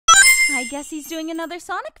I guess he's doing another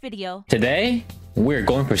Sonic video. Today, we're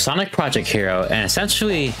going for Sonic Project Hero, and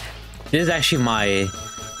essentially, this is actually my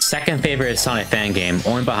second favorite Sonic fan game,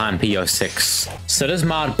 only behind PO6. So this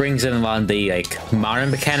mod brings in a lot of the like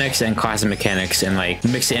modern mechanics and classic mechanics, and like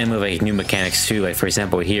mix it in with like new mechanics too. Like for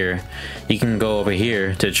example here, you can go over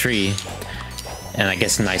here to the tree, and I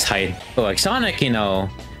guess a nice height. But like Sonic, you know,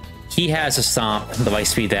 he has a stomp, the light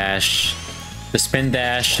speed dash, the spin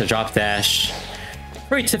dash, the drop dash.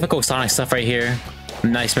 Very typical Sonic stuff right here.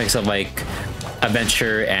 Nice mix of like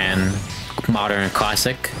adventure and modern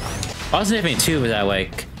classic. Also, the thing too is that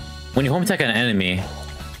like when you home attack an enemy,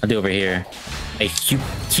 I'll do over here. Like you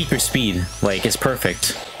keep your speed, like it's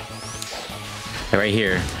perfect. Like, right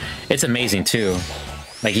here, it's amazing too.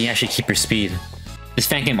 Like you actually keep your speed. This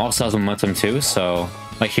fan game also has momentum too, so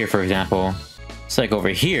like here for example. So like over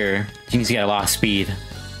here, you can just get a lot of speed.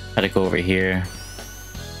 Gotta go over here.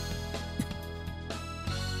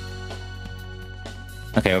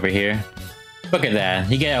 Okay, over here. Look at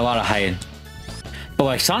that, you get a lot of height. But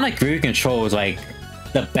like Sonic Groove Control is like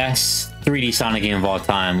the best 3D Sonic game of all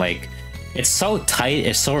time. Like it's so tight,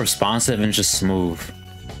 it's so responsive and just smooth.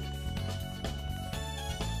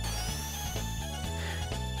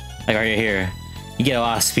 Like right here, you get a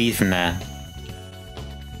lot of speed from that.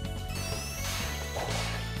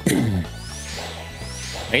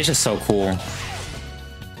 It's just so cool.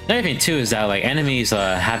 Another thing too is that like enemies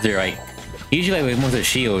have their like usually with most of the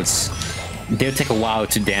shields, they'll take a while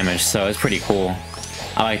to damage, so it's pretty cool.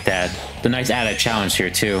 I like that. The nice added challenge here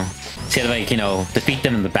too. So you gotta like, you know, defeat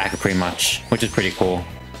them in the back pretty much, which is pretty cool.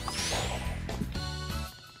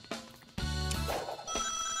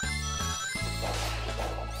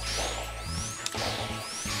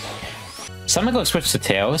 So I'm gonna go switch to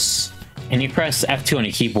Tails, and you press F2 on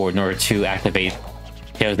your keyboard in order to activate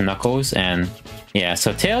Tails and Knuckles, and yeah,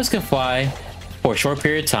 so Tails can fly for a short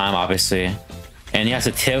period of time, obviously, and he has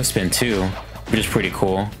a tail spin too, which is pretty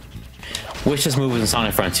cool. Which just moves in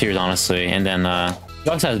Sonic Frontiers, honestly. And then he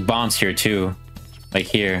also has bombs here too, like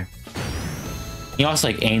here. He also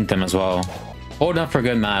like aimed them as well. Hold up for a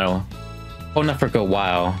good battle. Hold up for a good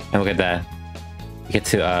while, and look at that. You get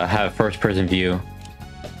to have a first-person view.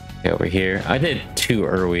 Okay, over here. I did too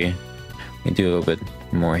early. Let me do a little bit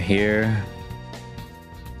more here.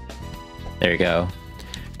 There you go.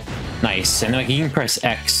 Nice. And like you can press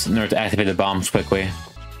X in order to activate the bombs quickly,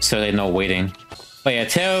 so there's no waiting. But yeah,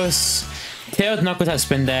 Tails, Knuckles has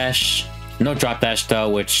spin dash, no drop dash though,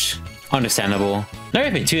 which understandable. Another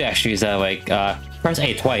thing too actually is that like press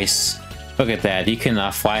A twice. Look at that, you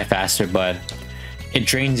can fly faster, but it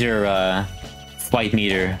drains your flight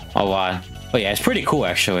meter a lot. But yeah, it's pretty cool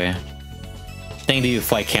actually. Thing to do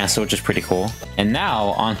flight cancel, which is pretty cool. And now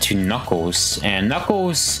onto Knuckles, and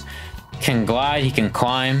Knuckles can glide, he can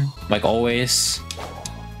climb, like always.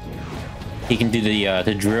 He can do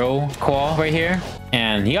the drill claw right here,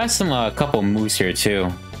 and he got some couple moves here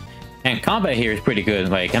too. And combat here is pretty good.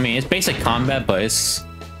 Like I mean, it's basic combat, but it's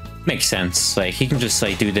makes sense. Like he can just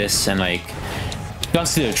like do this, and like he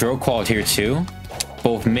also do the drill claw here too,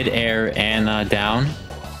 both mid air and down.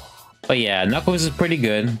 But yeah, Knuckles is pretty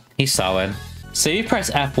good. He's solid. So you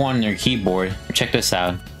press F1 on your keyboard. Check this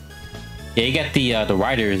out. Yeah, you get the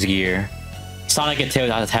Rider's gear. Sonic and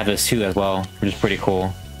Tails have this too as well, which is pretty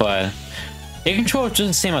cool. But it controls just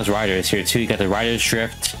the same as Riders here too. You got the Rider's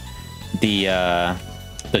drift, the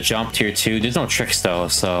jump here too. There's no tricks though,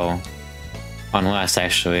 so unless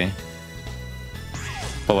actually.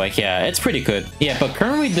 But like yeah, it's pretty good. Yeah, but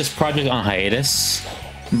currently this project on hiatus.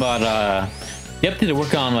 But the update to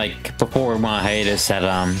work on like before we went on hiatus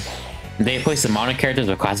that they placed the modern characters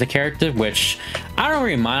with classic characters, which I don't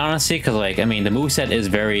really mind honestly, because like I mean the moveset is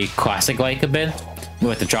very classic like a bit,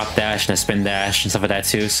 with the drop dash and the spin dash and stuff like that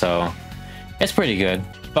too, so it's pretty good.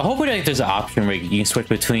 But hopefully like there's an option where you can switch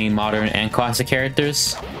between modern and classic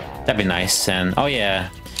characters. That'd be nice. And oh yeah,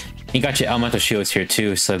 you got your elemental shields here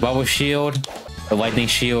too, so the bubble shield, the lightning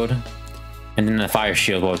shield, and then the fire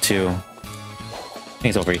shield well too. I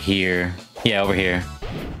think it's over here. Yeah, over here.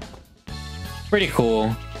 Pretty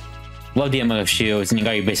cool. Love the amount of shields, and you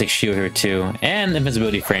got your basic shield here too, and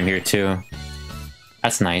invisibility frame here too.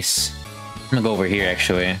 That's nice. I'm gonna go over here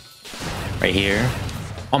actually, right here.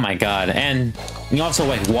 Oh my god, and you also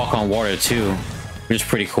like walk on water too, which is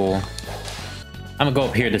pretty cool. I'm gonna go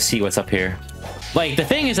up here to see what's up here. Like the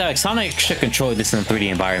thing is that like, Sonic should control this in a 3D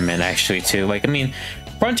environment actually too. Like I mean,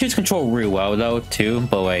 Frontiers control really well though too,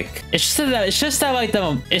 but like it's just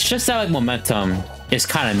that momentum is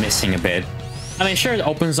kind of missing a bit. I mean, sure,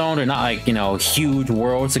 open zone, they're not like, you know, huge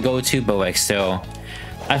worlds to go to, but like still,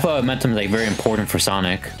 I thought momentum is like very important for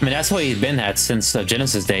Sonic. I mean, that's what he's been at since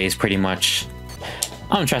Genesis days, pretty much.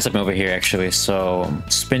 I'm gonna try something over here actually. So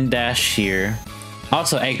spin dash here.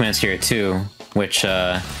 Also Eggman's here too, which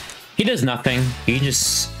he does nothing. You can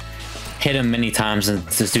just hit him many times and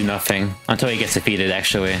just do nothing until he gets defeated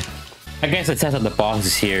actually. I guess I test out the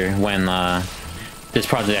bosses here when this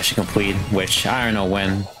project actually complete, which I don't know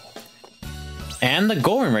when. And the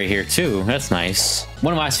gold ring right here too, that's nice.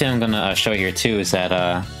 One last thing I'm gonna show here too is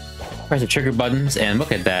that press the trigger buttons and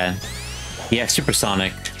look at that. He has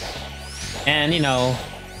supersonic. And you know,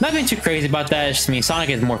 nothing too crazy about that, it's just me, Sonic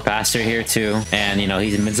is more faster here too. And you know,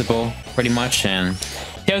 he's invincible pretty much, and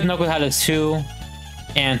Tails and Knuckles have this too.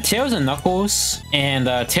 And Tails and Knuckles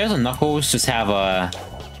just have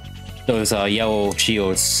those yellow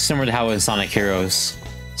shields, similar to how in Sonic Heroes.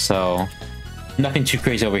 So nothing too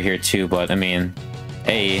crazy over here too, but I mean,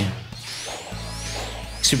 hey,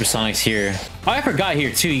 Supersonic's here. Oh, I forgot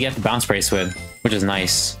here too, you get the bounce bracelet, which is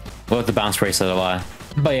nice. I love the bounce bracelet a lot.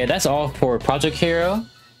 But yeah, that's all for Project Hero.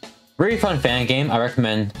 Really fun fan game. I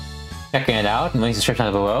recommend checking it out. Links in the description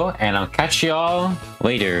down below, and I'll catch y'all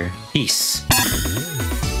later. Peace.